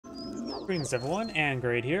Greetings everyone, and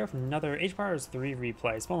Grade here from another Empires 3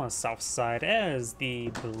 replay. Spawn on the south side as the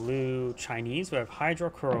blue Chinese, we have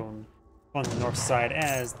Hydrakone. On the north side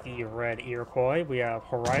as the red Iroquois, we have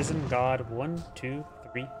Horizongod1234.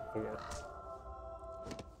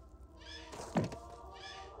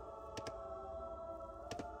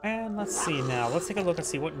 And let's see now, let's take a look and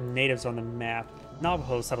see what natives on the map.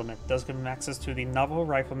 Navajo settlement does give them access to the Navajo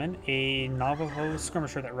rifleman, a Navajo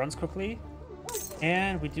skirmisher that runs quickly.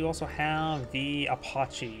 And we do also have the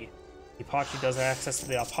Apache. The Apache does have access to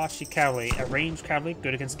the Apache cavalry, a ranged cavalry,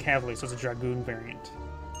 good against cavalry, so it's a dragoon variant.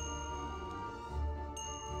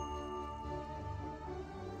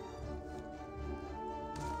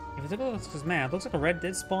 If you take a look at this map, it looks like a red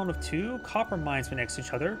did spawn with two copper mines next to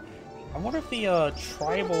each other. I wonder if the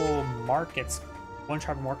tribal markets, one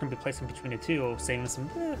tribal market can be placed in between the two, saving some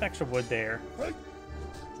extra wood there.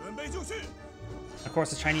 Of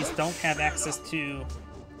course, the Chinese don't have access to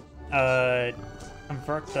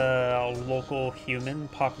convert the local human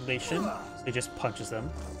population, so it just punches them.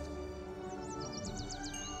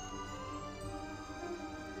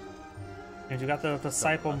 And you got the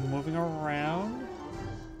disciple moving around,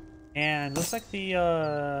 and looks like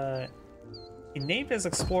the he named as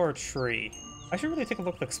Explorer Tree. I should really take a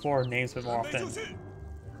look at the Explorer names a bit more often.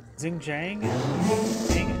 Xinjiang?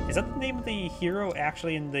 Is that the name of the hero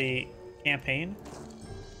actually in the campaign?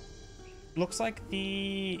 Looks like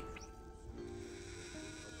the...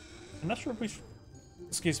 I'm not sure if we...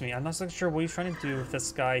 Excuse me, I'm not so sure what he's trying to do with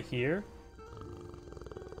this guy here.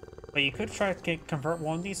 But you could try to convert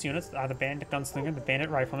one of these units, the bandit gunslinger, the bandit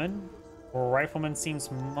rifleman. Or rifleman seems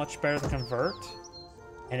much better to convert.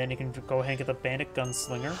 And then you can go ahead and get the bandit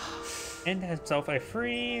gunslinger. And have himself a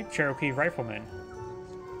free Cherokee rifleman.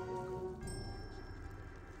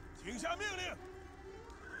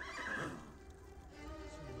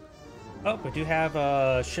 Oh, we do have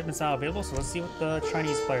shipments now available, so let's see what the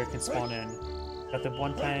Chinese player can spawn in. Got the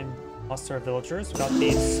one-time muster villagers, got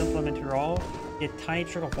the supplementary roll, get tiny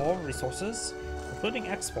trickle ball resources, including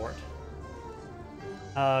export.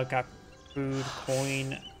 Got food,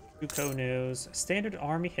 coin, Chuko news, standard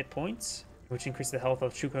army hit points, which increase the health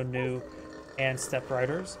of Chuko Nu and step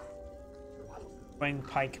riders. Wing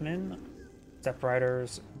pikemen. Step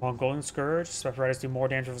Riders, Mongolian Scourge. Step Riders do more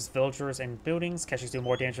damage with villagers and buildings. Catchers do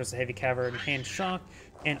more damage with heavy cavalry and hand shock.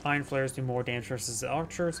 And Iron Flares do more damage versus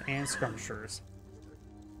archers and skirmishers.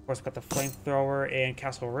 Of course, we've got the Flamethrower and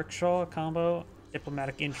Castle Rickshaw combo.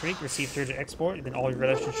 Diplomatic Intrigue, receive 300 export, and then all your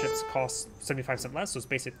relationships cost 75% less, so it's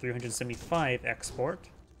basically 375 export.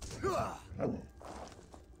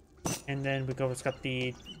 And then we go, it's got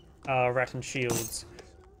the Rattan Shields.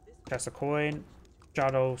 Cast a coin.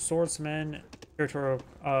 Shadow Swordsman, Territorial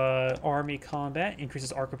Army Combat,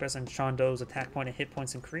 increases Arquebus and Shando's attack point and hit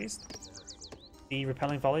points increased. The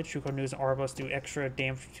Repelling Volley, Chuko News and Arbos do extra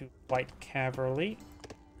damage to light cavalry.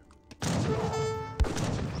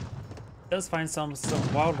 Does find some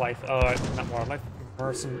wildlife, not wildlife,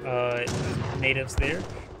 some natives there.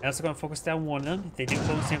 And also going to focus down one of them. They do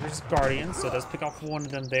close damage as Guardians, so it does pick off one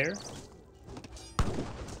of them there.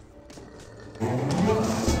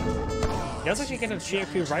 He does actually get a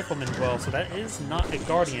Cherokee rifleman as well, so that is not a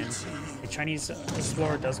Guardian. The Chinese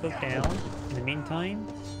explorer does go down. In the meantime,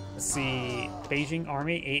 let's see, Beijing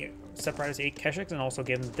Army, 8 Step Riders, 8 Keshiks, and also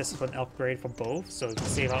give them Discipline upgrade for both, so you can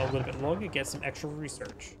save out a little bit longer, get some extra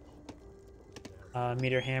research.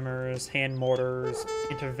 Meteor Hammers, Hand Mortars,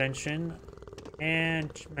 Intervention,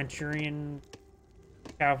 and Manchurian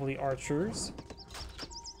Cavalry Archers.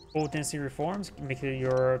 Full density reforms, make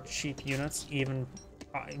your cheap units even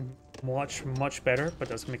much better, but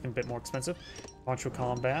does make them a bit more expensive. Launcher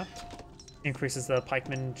Combat increases the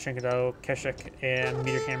Pikeman, Shinkado, Keshik, and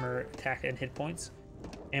Meteor Hammer attack and hit points.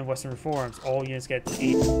 And Western Reforms, all units get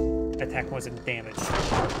 8 attack points and damage.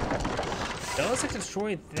 Does like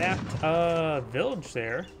destroy that village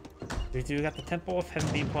there. We do got the Temple of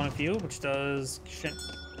Heaven being point of view, which does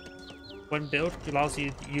when built allows you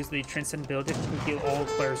to use the Transcend ability to heal all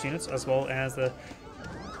players' units, as well as the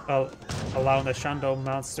allowing the Shando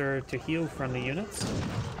monster to heal friendly units.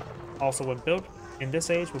 Also, when built in this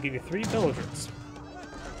age, will give you 3 villagers.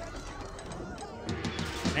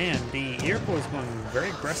 Man, the Iroquois is going very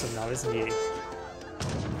aggressive now, isn't he?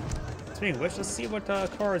 Speaking of which, let's see what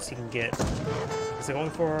cards he can get. He's going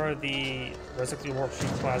for the Resurrected World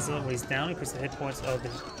Chief Plaza. When he's down, increase the hit points of the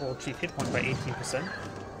World Chief hit point by 18%.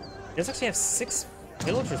 He does actually have 6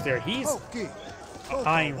 villagers there. He's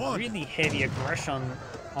eyeing really heavy aggression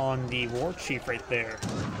on the War Chief right there.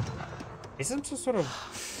 Is some sort of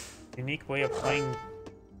unique way of playing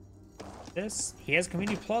this? He has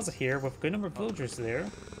Community Plaza here with a good number of villagers there.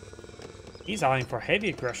 He's eyeing for heavy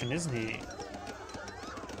aggression, isn't he?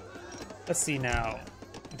 Let's see now.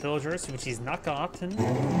 Villagers, which he's not gotten.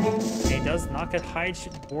 And he does not get High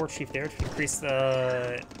War Chief there to increase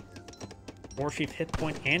the War Chief hit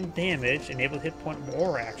point and damage, enable hit point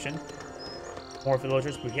war action. More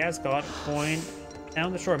villagers, but he has got going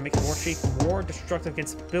down the shore, making War Chief more destructive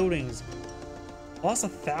against buildings. Lost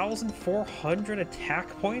 1,400 attack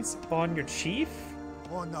points on your chief?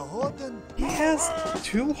 He has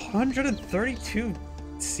 232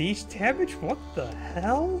 siege damage? What the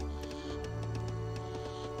hell?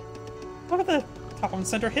 Look at the town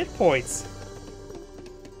center hit points.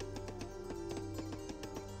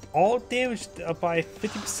 All damaged by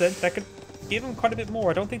 50%. That could give him quite a bit more.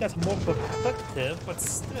 I don't think that's more effective, but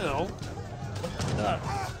still. What the?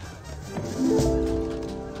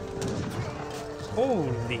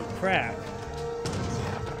 Holy crap.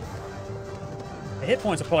 The hit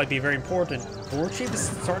points will probably be very important. War Chief is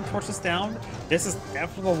starting to push us down. This is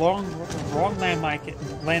definitely the wrong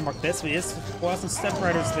landmark. This is some step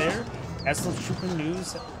riders there. Has some trooper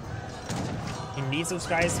news. He needs those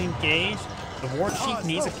guys to engage. The War Chief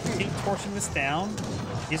needs to continue torching this down.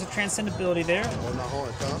 Here's a transcendability there.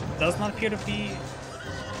 Does not appear to be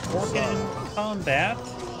working in combat.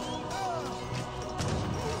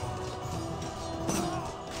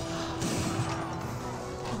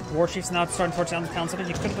 War Chief's now starting to torch down the town center.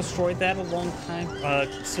 You could have destroyed that a long time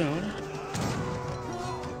soon.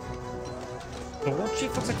 The War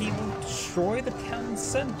Chief looks like he will destroy the town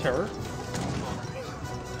center.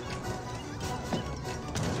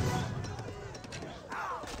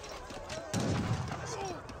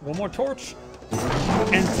 One more torch.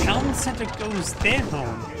 And town center goes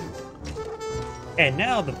down. And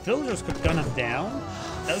now the villagers could gun him down.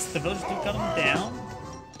 Does the villagers do gun him down?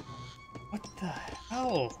 What the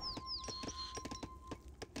hell?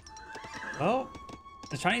 Well,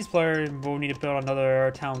 the Chinese player will need to build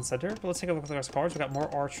another town center, but let's take a look at the rest of the cards. We got more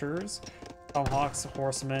archers, tomahawks,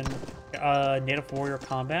 horsemen, native warrior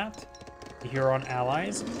combat, the Huron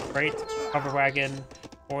allies, great cover wagon,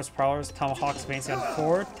 horse prowlers, tomahawks, advancing on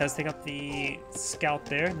forward. Does take up the scout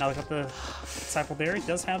there. Now look up the disciple there. It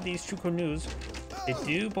does have these Chuko news. They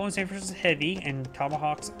do bonus damage versus heavy, and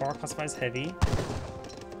tomahawks are classified as heavy.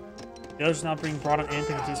 The others now being brought on in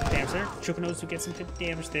to reduce damage there. Chuko News will get some good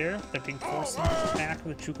damage there. They're being forced back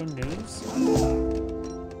with Chuko News.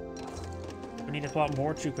 We need a lot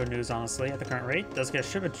more Chuko News, honestly, at the current rate. Does get a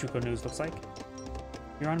ship of Chuko News, looks like.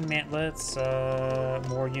 You're on mantlets,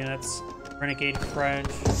 more units, renegade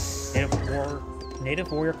French,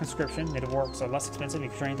 native warrior conscription. Native warriors are less expensive.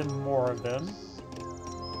 You've trained them, more of them.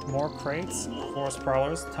 More crates, forest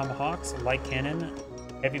prowlers, tomahawks, light cannon,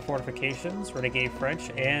 heavy fortifications, renegade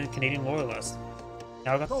French, and Canadian loyalists.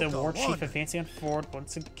 Now I've got the War Chief advancing on forward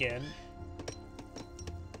once again.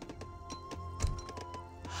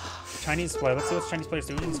 Chinese player, let's see what Chinese player's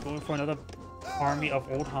doing. He's going for another army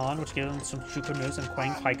of Old Han, which gives him some Chuko News and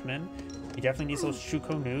Quang pikemen. He definitely needs those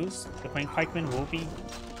Chuko News. The Quang pikemen will be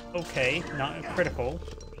okay, not critical.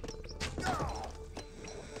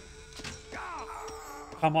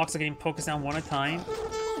 Tomahawks are getting focused down one at a time.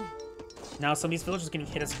 Now some of these villagers are getting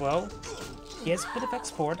hit as well. He has a bit of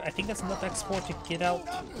export. I think that's enough export to get out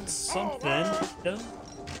something.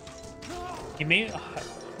 He may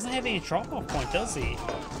doesn't have any drop-off point, does he?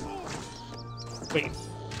 Wait.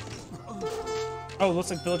 Oh, looks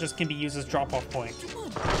like villagers can be used as drop-off point.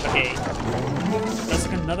 Okay. There's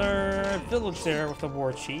like another village there with the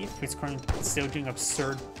War Chief, who's currently still doing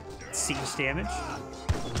absurd siege damage.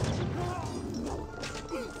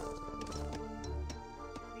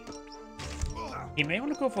 He may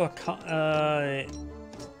want to go for a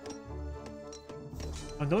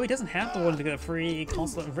oh no, he doesn't have the one to get a free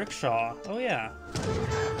consulate rickshaw. Oh yeah.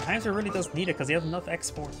 Times it really does need it because he has enough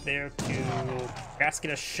export there to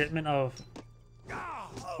basket a shipment of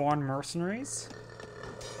foreign mercenaries.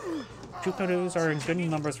 Chukados are in good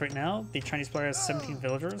numbers right now. The Chinese player has 17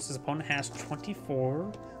 villagers. His opponent has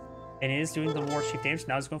 24. And is doing the War Chief damage.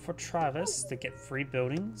 Now he's going for Travis to get free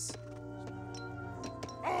buildings.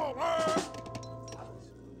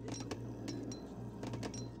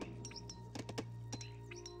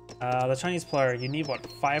 The Chinese player, you need what,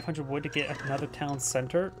 500 wood to get another town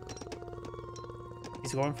center?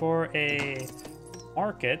 He's going for a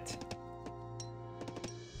market.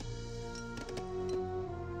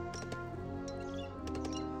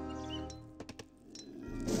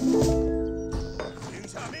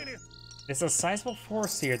 It's a sizable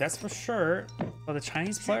force here, that's for sure. But the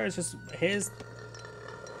Chinese player is just he's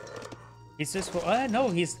just no,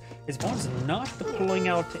 his opponent's not deploying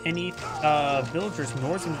out any villagers,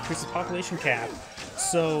 nor is increase his population cap.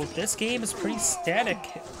 So this game is pretty static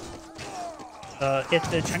If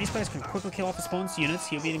the Chinese players can quickly kill off his opponent's units,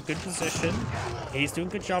 he'll be in good position. He's doing a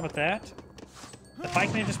good job at that. The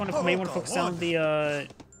pikemen just may want to focus on the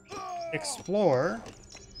explorer.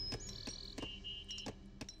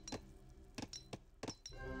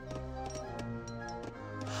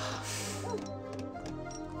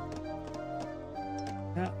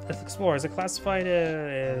 Now, the explorer is it classified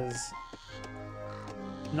as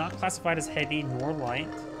not classified as heavy nor light.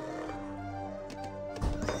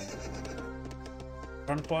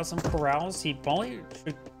 Run plus some corrals. He probably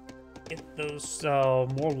should get those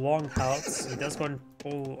more long huts. He does go and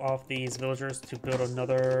pull off these villagers to build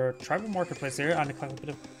another tribal marketplace here and collect a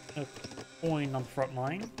bit of coin on the front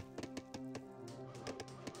line.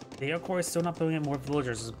 The Iroquois is still not building more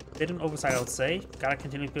villagers. It's a bit of an oversight, I would say. Gotta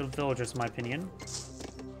continue to build villagers, in my opinion.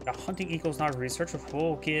 Hunting equals not research, which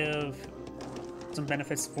will give some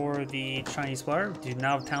benefits for the Chinese player. Do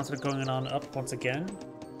now have towns that are going on up once again.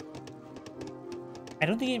 I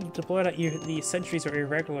don't think it deployed the sentries or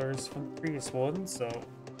irregulars from the previous one, so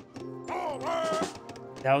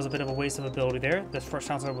that was a bit of a waste of ability there. This first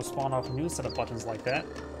chance will spawn off a new set of buttons like that.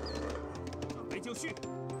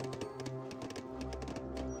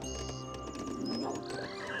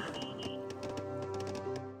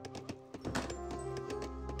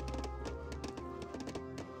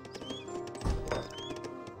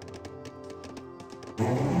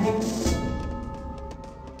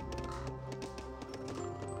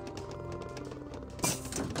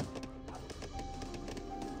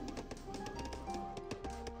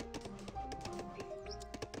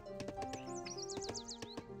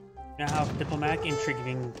 Now have diplomatic intrigue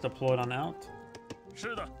being deployed on out.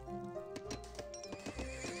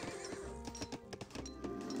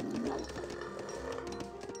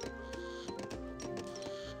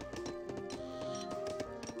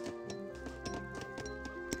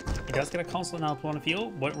 He does get a consulate now upon a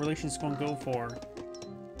field. What relation is going to go for?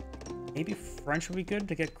 Maybe French would be good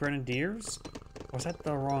to get grenadiers? Or was that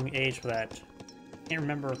the wrong age for that? Can't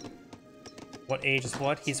remember what age is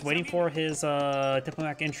what. He's waiting for his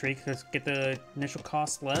diplomatic intrigue to get the initial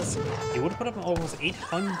cost less. He would put up almost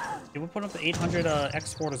 800. He would put up the 800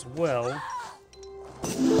 export as well,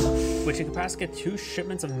 which he could perhaps get 2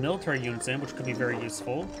 shipments of military units in, which could be very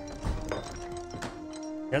useful.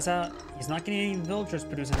 He's not getting any villagers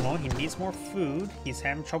producing at the moment. He needs more food. He's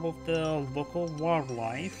having trouble with the local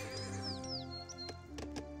wildlife.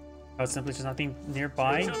 Simply just not being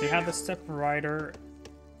nearby. They have the step rider.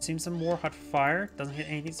 Seems some more hot fire. Doesn't hit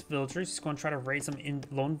any of these villagers. He's going to try to raid some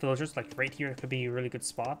lone villagers. Like right here could be a really good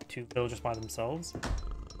spot to villagers by themselves.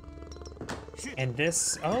 And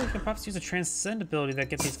this, oh, you can perhaps use a transcend ability that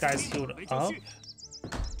gets these guys healed up.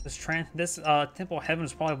 This Temple of Heaven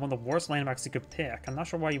is probably one of the worst landmarks you could pick. I'm not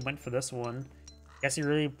sure why you went for this one. I guess he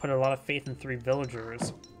really put a lot of faith in 3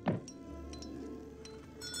 villagers.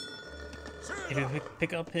 If you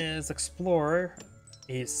pick up his explorer,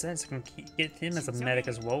 he says you can get him as a medic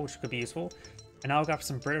as well, which could be useful. And now I've got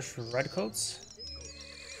some British redcoats.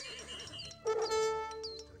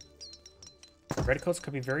 Redcoats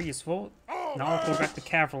could be very useful. Now I'll pull back the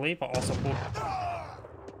cavalry, but also pull.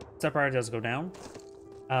 Separator does go down.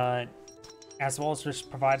 As well as just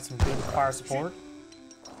provide some good fire support.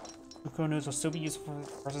 Hydrakone will still be useful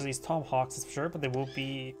versus these tomahawks, that's for sure, but they will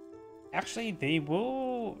be. Actually,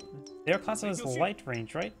 they're classified as light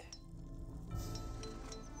range, right?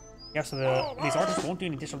 Yeah, so these archers won't do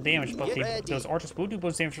any additional damage, but those archers will do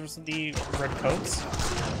bonus damage versus the redcoats.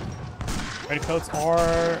 Redcoats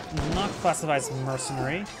are not classified as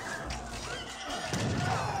mercenary.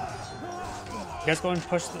 You guys go and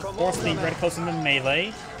force the redcoats into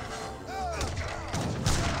melee.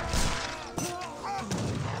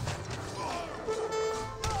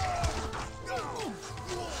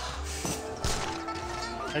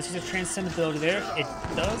 Let's use a transcend ability there. It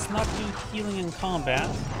does not do healing in combat.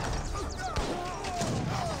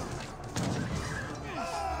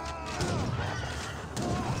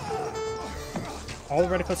 All the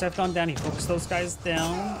redcoats have gone down. He focused those guys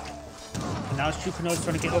down. And now his Hydrakone is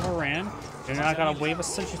trying to get overran. And now I got a wave of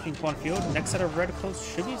sentries being put on field. Next set of redcoats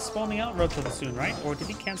should be spawning out relatively soon, right? Or did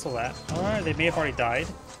he cancel that? Alright, they may have already died.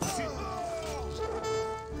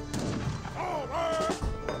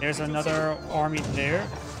 There's another army there.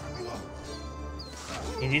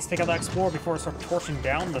 He needs to take out that explorer before he starts torching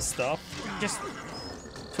down the stuff. He just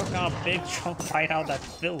took out a big chunk right out of that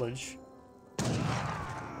village.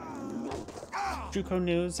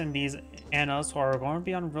 Hydrakone and these Annas are going to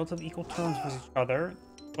be on relatively equal terms with each other.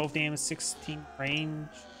 12 damage, 16 range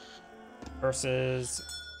versus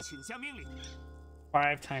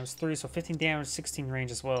 5 times 3, so 15 damage, 16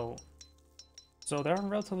 range as well. So they're on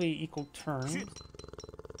relatively equal terms.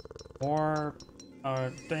 More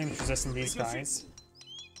damage resistant these guys.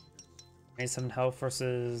 97 health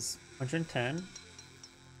versus 110.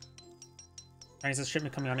 Chinese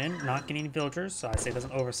shipment coming on in, not getting any villagers, so I say it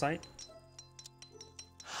doesn't oversight.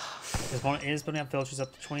 His opponent is building up villagers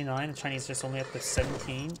up to 29, the Chinese just only up to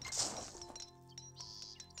 17.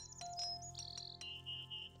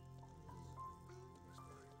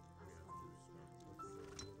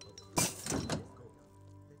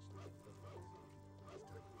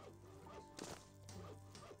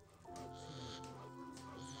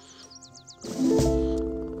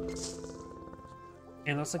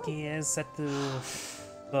 And looks like he is set to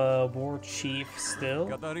the war chief still.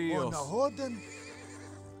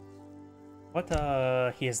 What,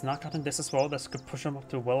 he has not gotten this as well. This could push him up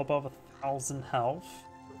to well above 1,000 health.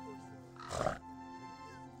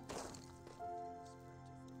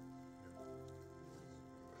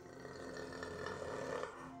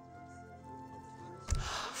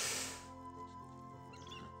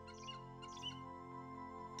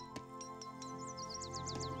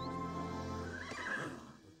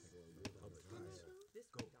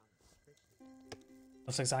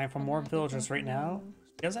 Looks like Zion for more villagers right now.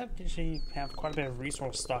 He does actually have quite a bit of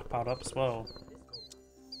resource stockpiled up as well.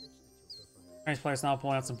 Chinese players now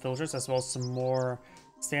pulling out some villagers as well as some more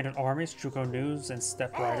standard armies, Juko News and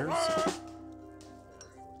Step Riders.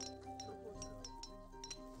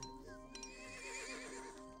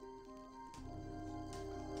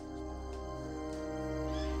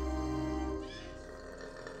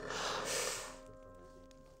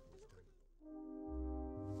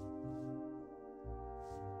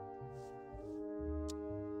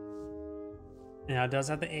 Now does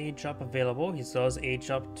have the age up available. He does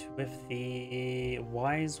age up with the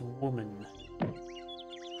wise woman.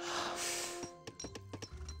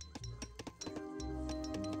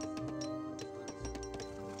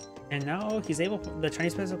 And now he's able, the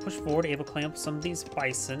Chinese players have pushed forward, able to claim up some of these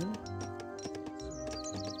bison.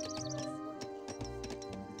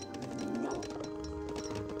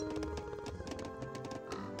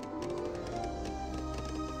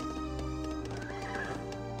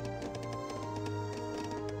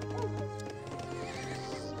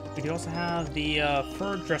 We do also have the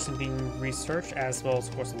fur dressing being researched, as well as,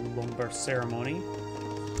 of course, the lumber ceremony.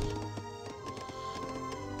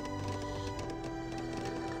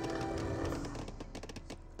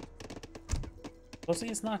 Mostly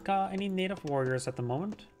it's not got any native warriors at the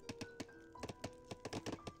moment.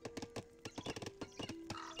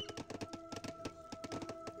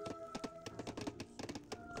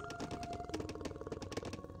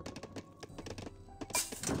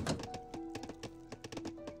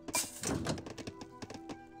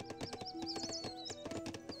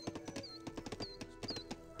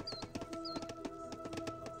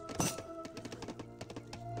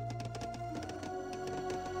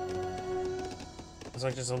 It's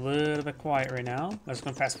like just a little bit quiet right now. I'm just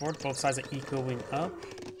going to fast forward. Both sides are ecoing up.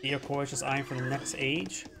 The Iroquois is just eyeing for the next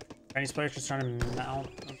age. Chinese players just trying to mount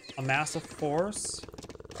a massive force.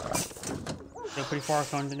 Still pretty far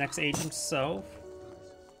from the next age himself.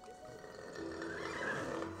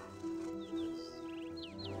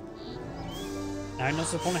 Now I know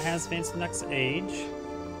his opponent has advanced to the next age.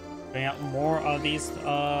 Bring out more of these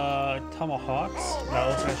tomahawks. That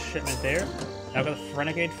looks like a shipment there. Now got the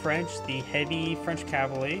Renegade French, the heavy French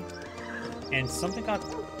cavalry, and something got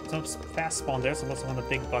some fast spawn there, so that's one of the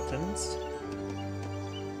big buttons.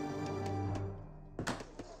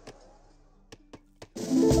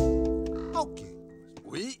 Okay.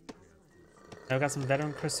 Oui. Now we got some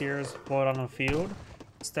veteran cuirassiers blown on the field.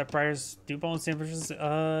 Step Riders do bonus damage versus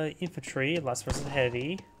infantry, less versus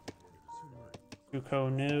heavy. Juko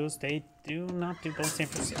News, they do not do bonus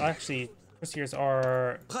damage. Actually, cuirassiers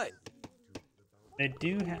are.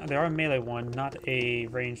 They are a melee one, not a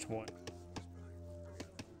ranged one.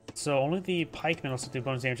 So only the pikemen also do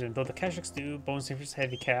bonus damage, though the Keshiks do bonus damage versus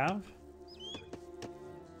heavy cav.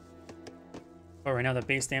 But right now the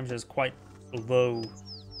base damage is quite low.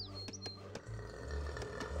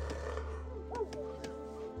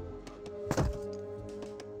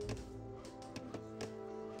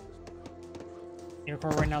 Iroquois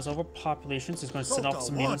right now is overpopulation, so he's going to set off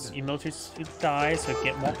some military to die so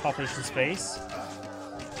get more population space.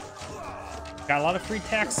 Got a lot of free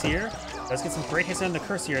tax here. Let's get some great hits on the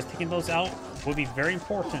cuirassiers. Taking those out will be very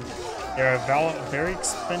important. They're a very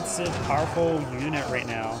expensive, powerful unit right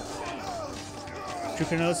now.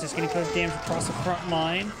 Juko is getting good damage across the front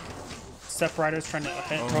line. Step Riders trying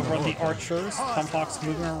to overrun the archers. Tomahawks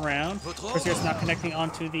moving around. Cuirassiers not connecting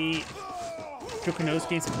onto the Juko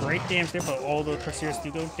getting some great damage there, but all the cuirassiers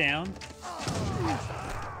do go down.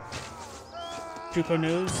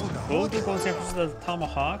 Juko will do bonus damage to the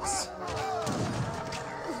tomahawks.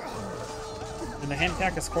 And the hand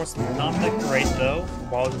attack is, of course, not that great, though,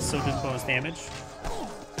 while it's still doing bonus damage.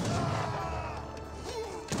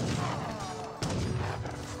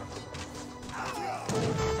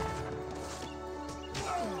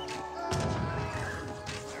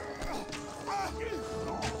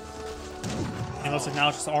 And looks like now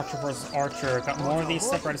it's just Archer versus Archer. Got more of these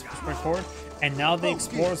Separatists pushing forward. And now the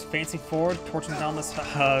Explorers advancing forward, torching down this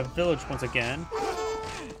village once again.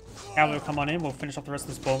 Cavalry will come on in, we'll finish off the rest of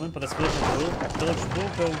this bowman, but this village will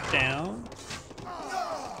go down.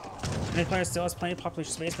 And the player still has plenty of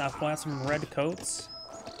population space, now pulling out some red coats.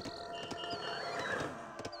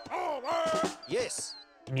 Yes.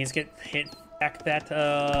 He needs to get hit back that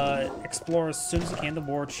explorer as soon as he can, the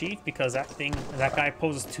war chief, because that guy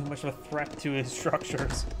poses too much of a threat to his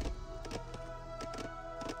structures.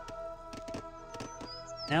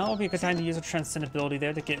 Now will be a good time to use a transcend ability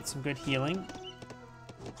there to get some good healing.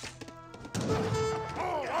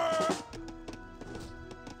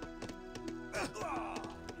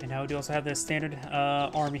 And now we do also have the standard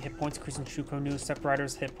army hit points, increasing Shuko Step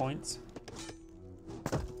Rider's hit points.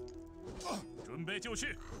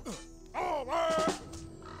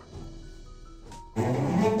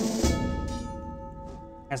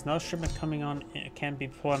 As another shipment coming on can be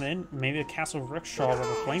pulled in, maybe a castle rickshaw with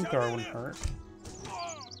a flamethrower wouldn't hurt.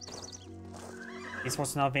 He's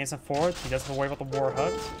forced to now advancing forward. He doesn't have to worry about the war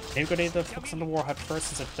hut. Maybe go to focus on the war hut first,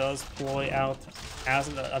 since it does deploy out as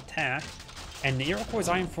an attack. And the Iroquois is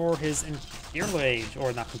eyeing for his Imperial Age,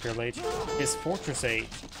 or not Imperial Age, his Fortress Age.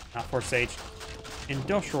 Not Fortress Age.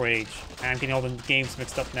 Industrial Age. I'm getting all the games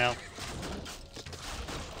mixed up now.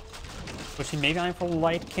 Which he may be eyeing for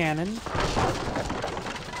light cannon.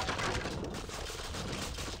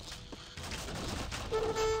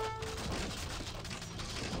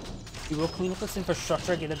 We will clean up this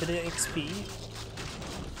infrastructure, get a bit of XP.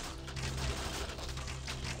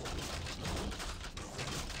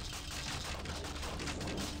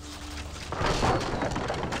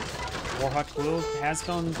 Warhawk Will has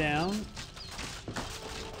gone down.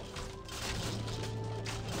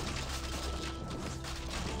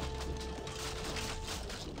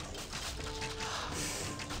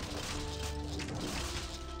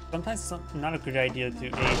 Sometimes it's not a good idea to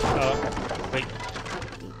age. Wait.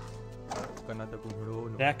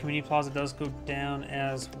 That community plaza does go down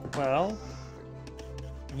as well.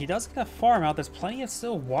 He does get a farm out. There's plenty of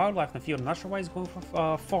still wildlife in the field. I'm not sure why he's going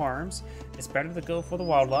for farms. It's better to go for the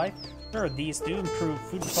wildlife. Sure, these do improve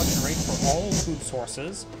food production rate for all food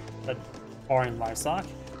sources that are in livestock,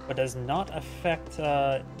 but does not affect.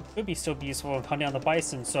 Could still be useful in hunting down the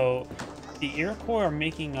bison. So the Iroquois are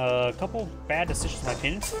making a couple bad decisions, in my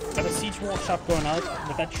opinion. Got a siege workshop going on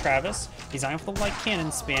with that Travis. He's eyeing for the light cannon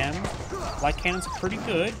spam. Light cannons are pretty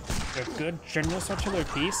good. They're a good general artillery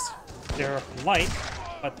piece. They're light,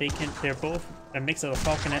 but they're both a mix of the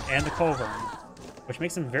falconet and the culverin, which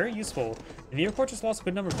makes them very useful. And the Iroquois just lost a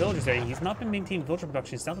good number of villagers there. He's not been maintaining villager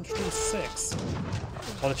production. He's down to 26.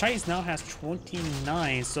 While the Chinese now has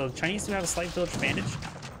 29, so the Chinese do have a slight village advantage.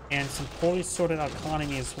 And some poorly sorted out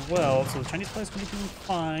economy as well, so the Chinese players are going to be doing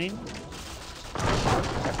fine.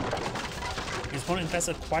 His opponent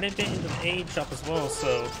invested quite a bit into the age up as well,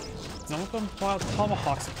 so he's only going to pull out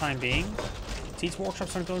tomahawks for the time being. Siege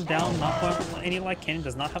workshops aren't going down, not pulling out any light cannon,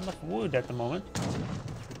 does not have enough wood at the moment.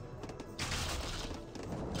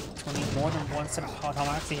 He's going to need more than one set of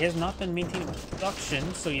tomahawks. He has not been maintaining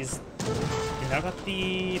production, so he's now got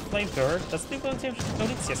the flamethrower. Does it do bonus damage to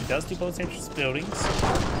buildings? Yes, it does do bonus damage to buildings.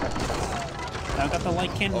 Now got the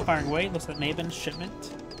light cannon firing away. Looks like it may have been a shipment.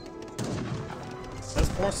 Does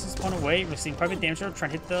force his opponent away. We've seen private damage there,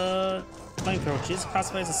 trying to hit the flamethrower, which is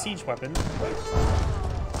classified as a siege weapon.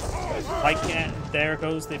 Light cannon. There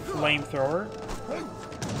goes the flamethrower.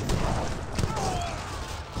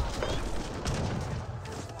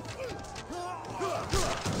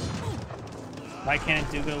 Light cannon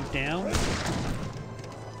do go down.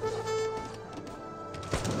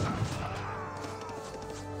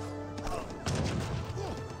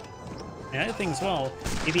 Another thing as well,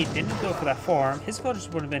 if he didn't go for that farm, his villagers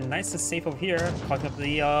would have been nice and safe over here, clogging up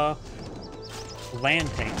the land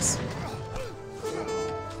tanks.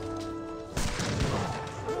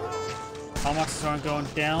 Tomahawks are going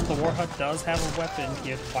down. The war hut does have a weapon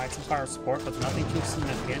here to provide some fire support, but nothing too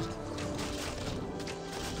significant.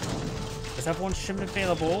 Does have one shipment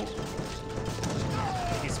available.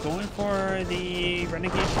 He's going for the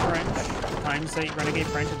Renegade French. Times 8 Renegade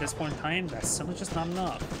French at this point in time. That's simply just not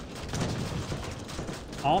enough.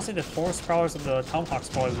 Honestly, the force prowlers of the Tomahawks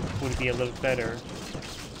probably would be a little better.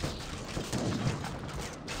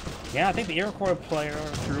 Yeah, I think the Iroquois player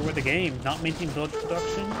through with the game, not maintaining village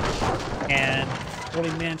production and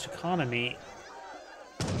poorly managed economy.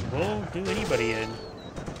 will do anybody in.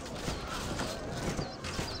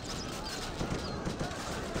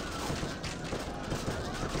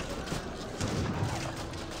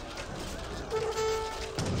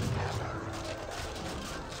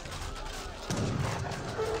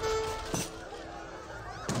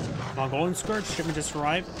 Golden Scourge shipment just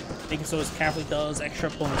arrived. Making so his cavalry does extra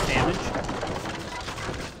bonus damage.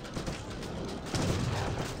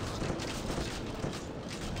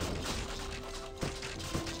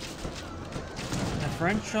 The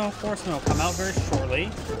French horseman will come out very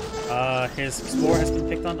shortly. His explorer has been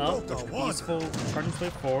picked on up, which peaceful charging his way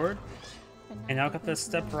forward. And now got the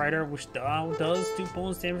Step Rider, which does do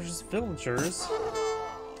bonus damage to his villagers.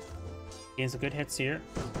 Gains some good hits here.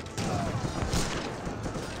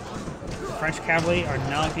 French cavalry are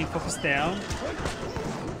now being focused down.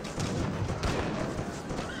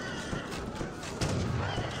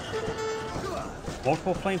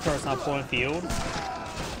 Multiple flamethrowers now pulling field.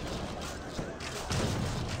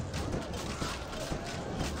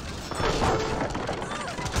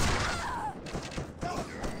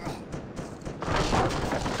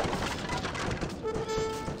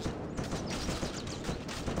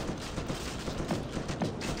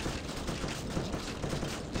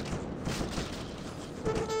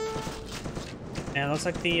 And it looks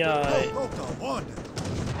like the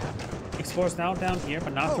Explorer's now down here,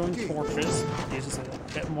 but not throwing torches. He's just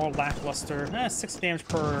a bit more lackluster. 6 damage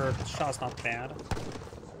per shot's not bad.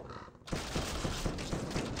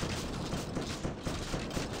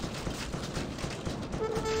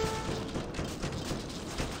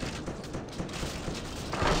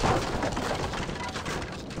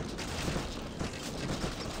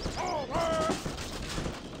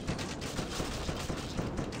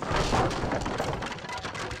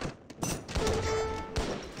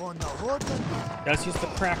 Does use the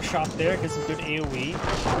crack shot there, gets some good AoE.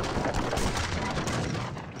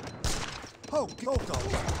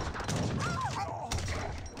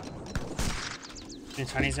 The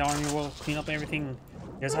Chinese army will clean up everything.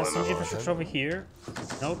 He does have some infrastructure over here.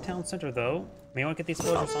 No town center though. May want to get these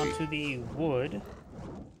soldiers onto the wood.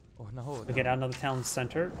 To get out another town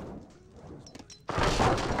center.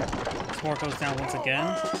 Spore goes down once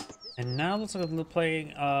again. And now looks like we're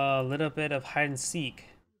playing a little bit of hide and seek.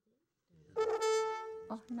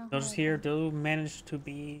 Those here do manage to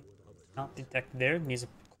be not detected there. Needs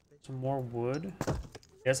some more wood. He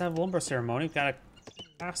does have a lumber ceremony. We've got a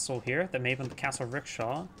castle here that may have been the castle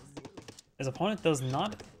rickshaw. His opponent has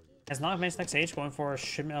not advanced next age, going for a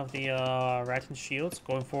shipment of the Ratan shields,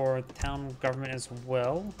 going for the town government as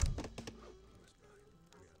well.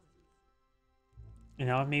 You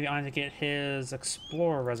know, maybe I need to get his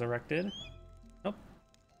explorer resurrected. Nope.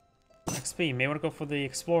 XP. May want to go for the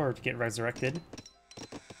explorer to get resurrected.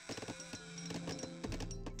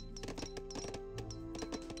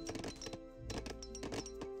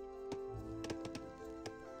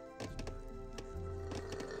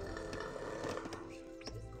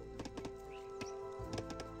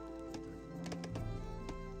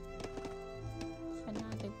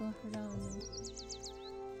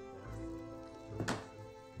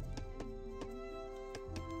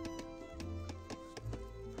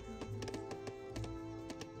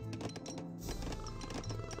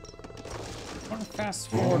 Fast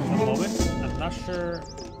forward for a moment. I'm not sure.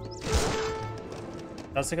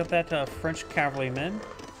 Does pick up that French cavalryman.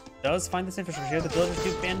 Does find this infrastructure here. The villagers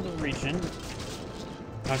do ban the region.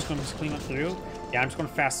 I'm just going to clean up through. Yeah, I'm just going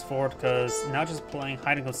to fast forward because now just playing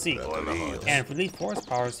hide and go seek. And for the forest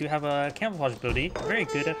powers, you have a camouflage ability. Very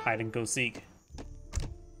good at hide and go seek.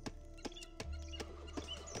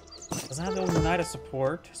 Doesn't have the Oneida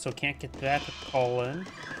support, so can't get that to call in.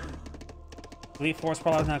 Elite Forest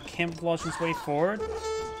Prowler now camouflaging his way forward.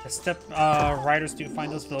 The Step Riders do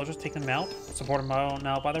find those villagers, take them out. Supported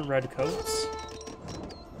now by the Redcoats.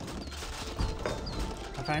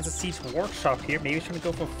 Finds a siege workshop here. Maybe he's trying to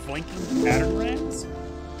go for flanking pattern rams.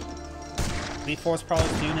 Elite Forest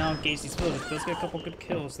Prowlers do now engage these villagers. Does get a couple good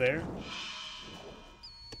kills there.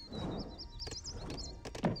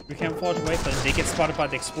 We camouflage away, but they get spotted by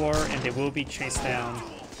the Explorer and they will be chased down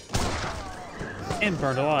and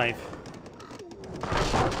burned alive.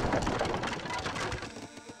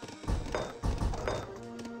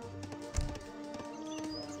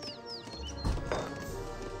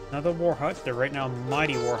 Another war hut. They're right now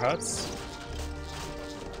mighty war huts.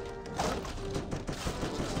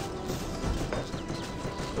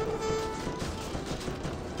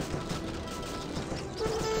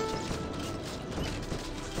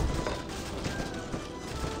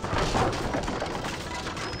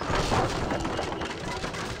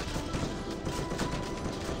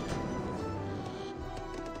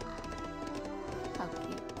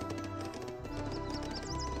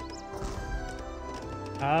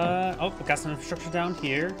 Oh, we got some infrastructure down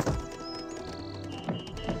here.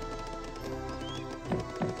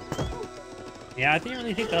 Yeah, I didn't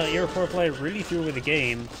really think the Iroquois player really threw away the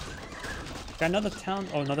game. Got another town.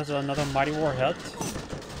 Oh, no, there's another Mighty War hut.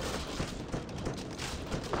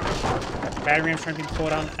 Battery rams trying to be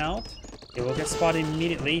pulled on out. It will get spotted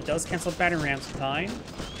immediately. Does cancel battery rams time.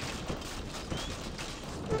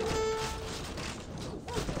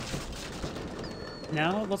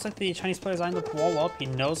 Now, it looks like the Chinese player's eyeing the wall up. He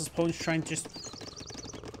knows his opponent's trying to just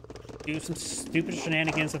do some stupid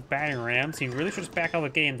shenanigans with battery rams. He really should just back out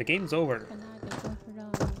of the game. The game's over.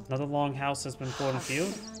 Another long house has been pulled in the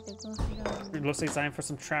field. It looks like he's eyeing for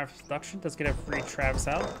some Travis production. Does get a free Travis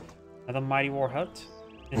out. Another Mighty War hut.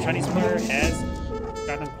 The Chinese player has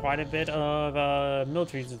gotten quite a bit of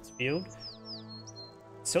military in this field.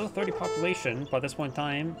 Still a 30 population, but at this point in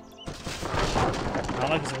time, not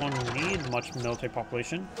like he's one who need much military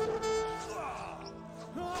population.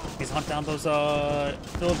 He's hunt down those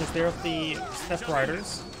villagers there with the Step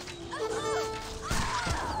Riders.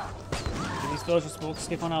 These villagers will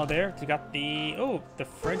escape on out of there. You got the the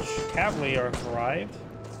French cavalry are arrived.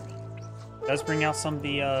 Does bring out some of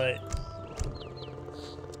the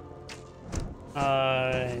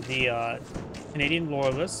Canadian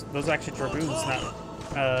loyalists. Those are actually dragoons, not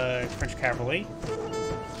French cavalry.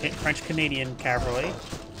 French-Canadian cavalry.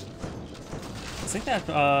 I think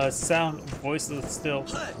that sound voice is still...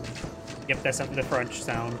 Yep, that's after the French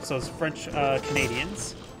sound. So it's French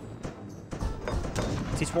Canadians.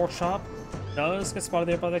 Teach workshop does get spotted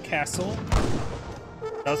there by the castle.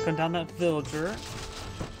 Does gun down that villager.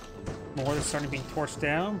 More is starting to be torched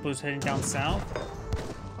down. Blue's heading down south.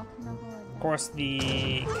 Of course,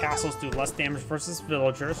 the castles do less damage versus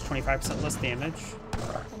villagers, 25% less damage.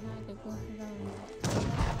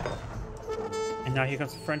 And now here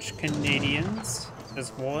comes the French Canadians. There's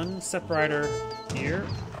one Step Rider here.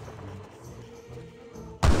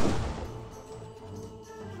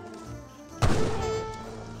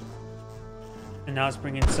 And now it's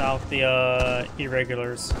bringing south the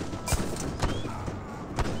irregulars.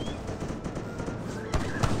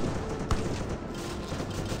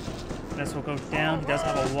 This will go down. He does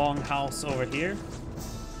have a long house over here.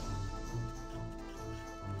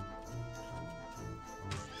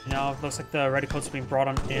 Now it looks like the Redcoats are being brought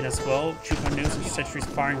on in as well. Troop canoes and sentries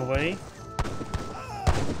firing away.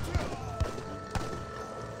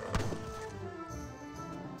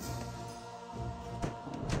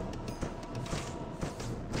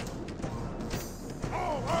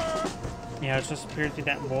 Yeah, it's just appeared through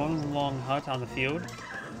that long hut on the field.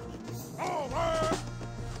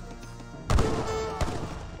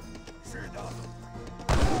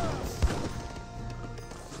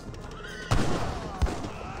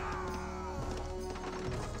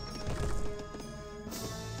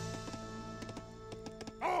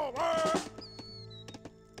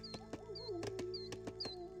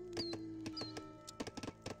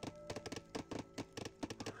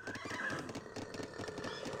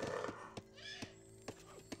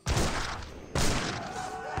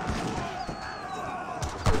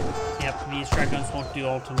 Yep, these dragons won't do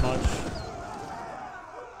all too much.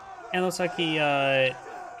 And it looks like he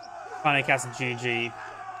finally cast a GG.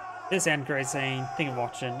 This is Andrew saying, thank you for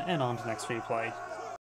watching, and on to the next free play.